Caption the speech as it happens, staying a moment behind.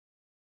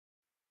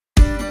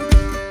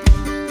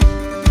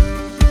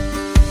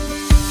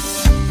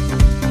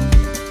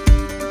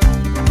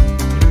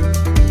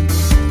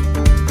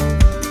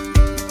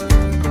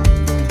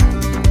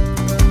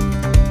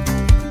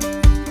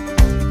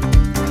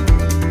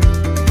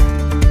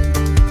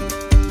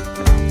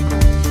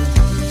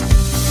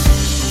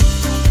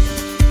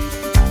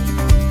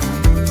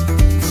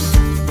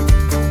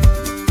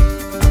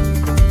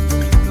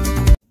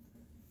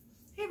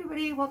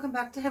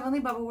back to Heavenly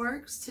Bubble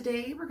Works.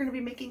 Today we're going to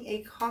be making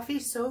a coffee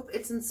soap.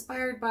 It's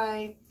inspired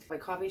by my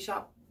coffee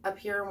shop up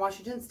here in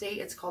Washington State.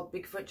 It's called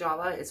Bigfoot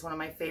Java. It's one of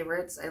my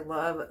favorites. I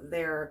love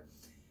their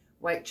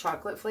white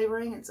chocolate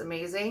flavoring. It's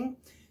amazing.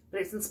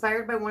 But it's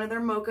inspired by one of their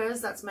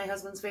mochas. That's my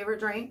husband's favorite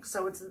drink.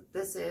 So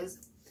this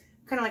is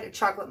kind of like a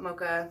chocolate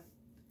mocha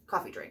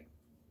coffee drink.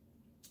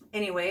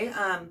 Anyway,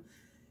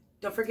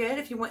 don't forget,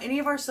 if you want any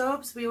of our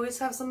soaps, we always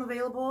have some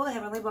available at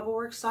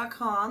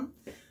heavenlybubbleworks.com.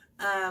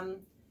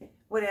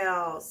 What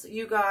else?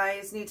 You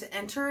guys need to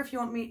enter if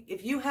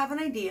you have an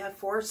idea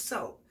for a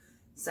soap.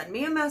 Send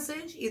me a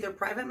message, either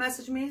private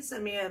message me,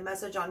 send me a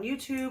message on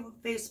YouTube,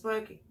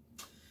 Facebook,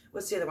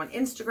 what's the other one?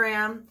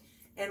 Instagram,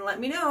 and let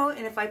me know.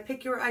 And if I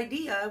pick your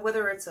idea,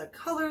 whether it's a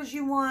colors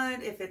you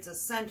want, if it's a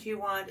scent you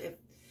want, if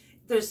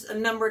there's a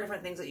number of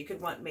different things that you could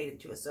want made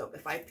into a soap.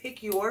 If I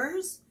pick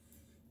yours,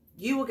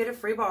 you will get a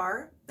free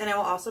bar, and I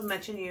will also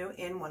mention you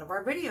in one of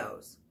our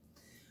videos.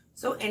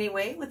 So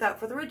anyway, without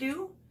further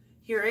ado,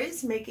 here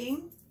is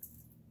making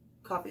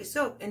coffee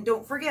soap. And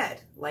don't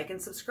forget, like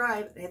and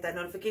subscribe and hit that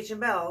notification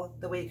bell.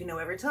 That way you can know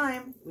every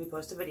time we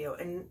post a video,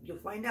 and you'll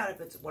find out if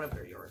it's one of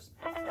yours.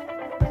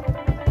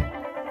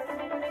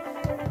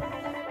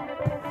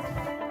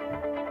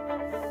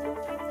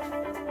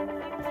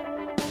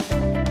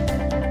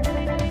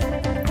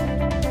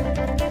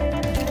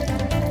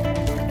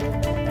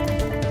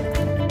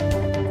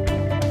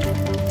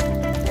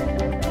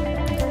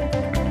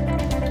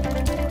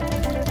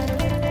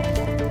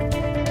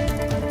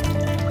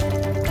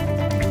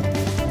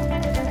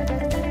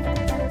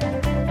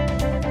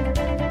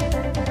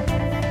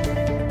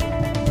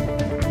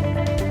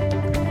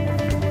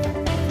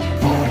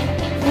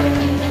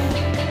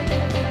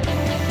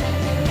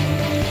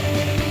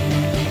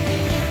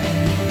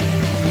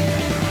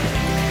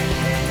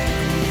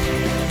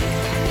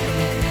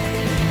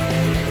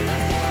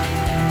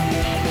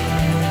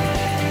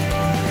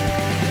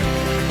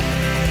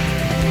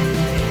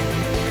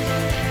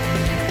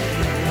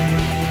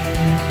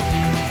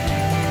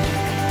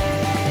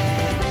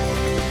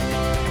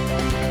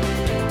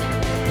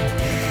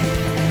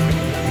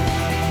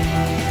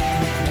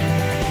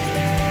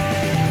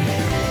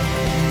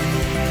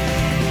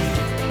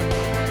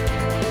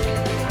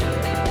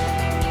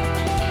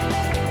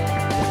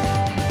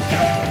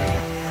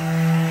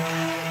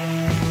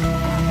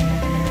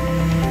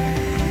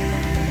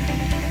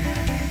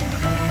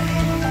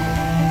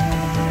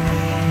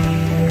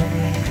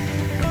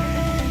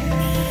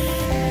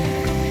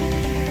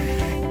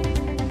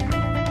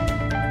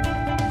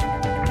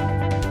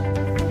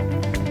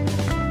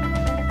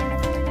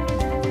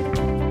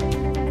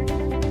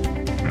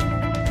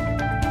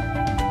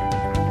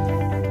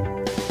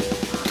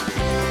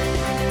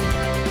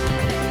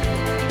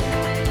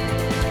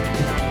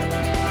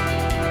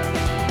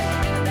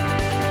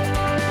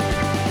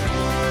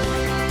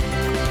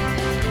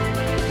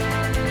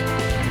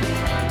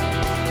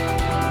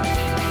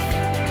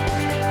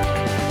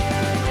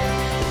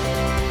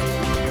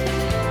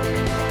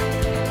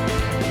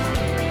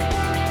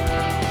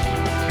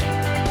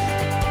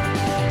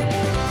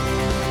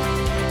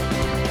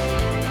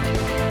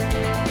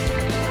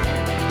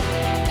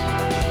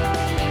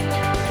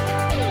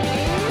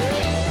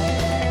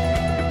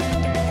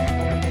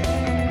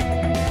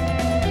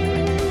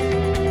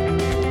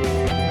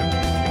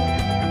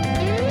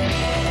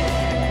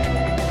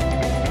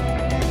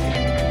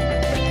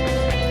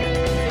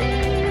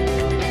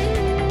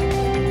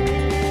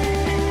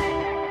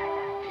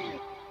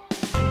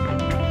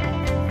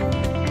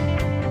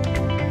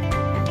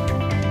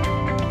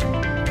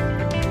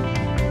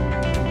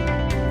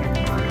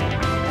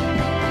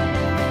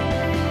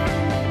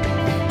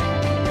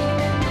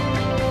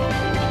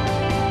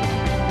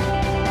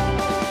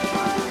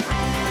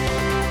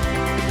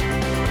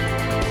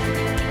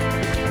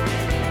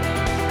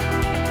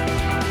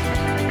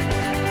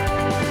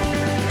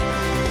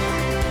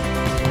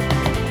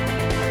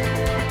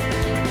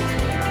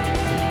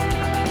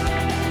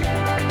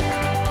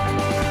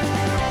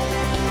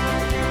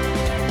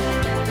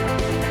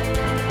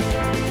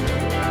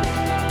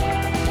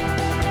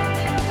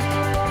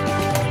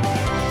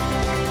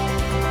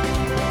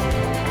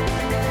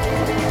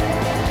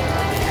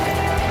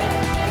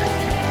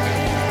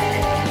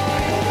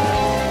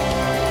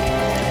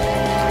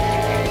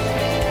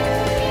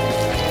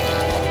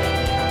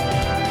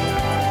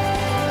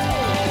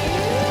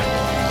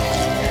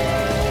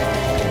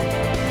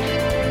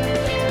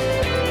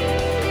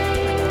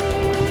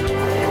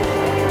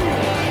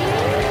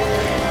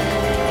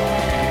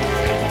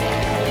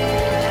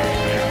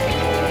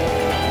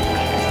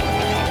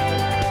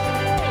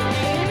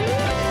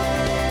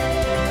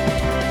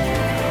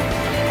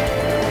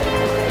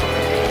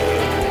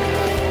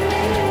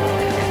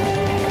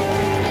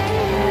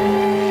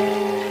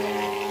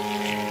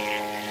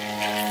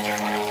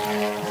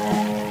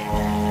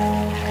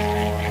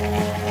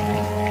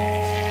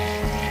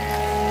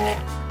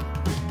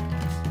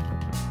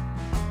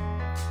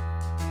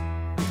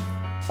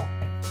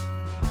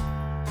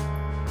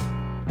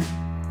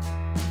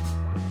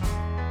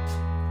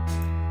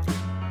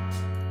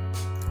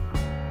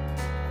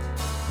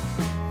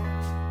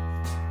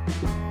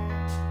 bye.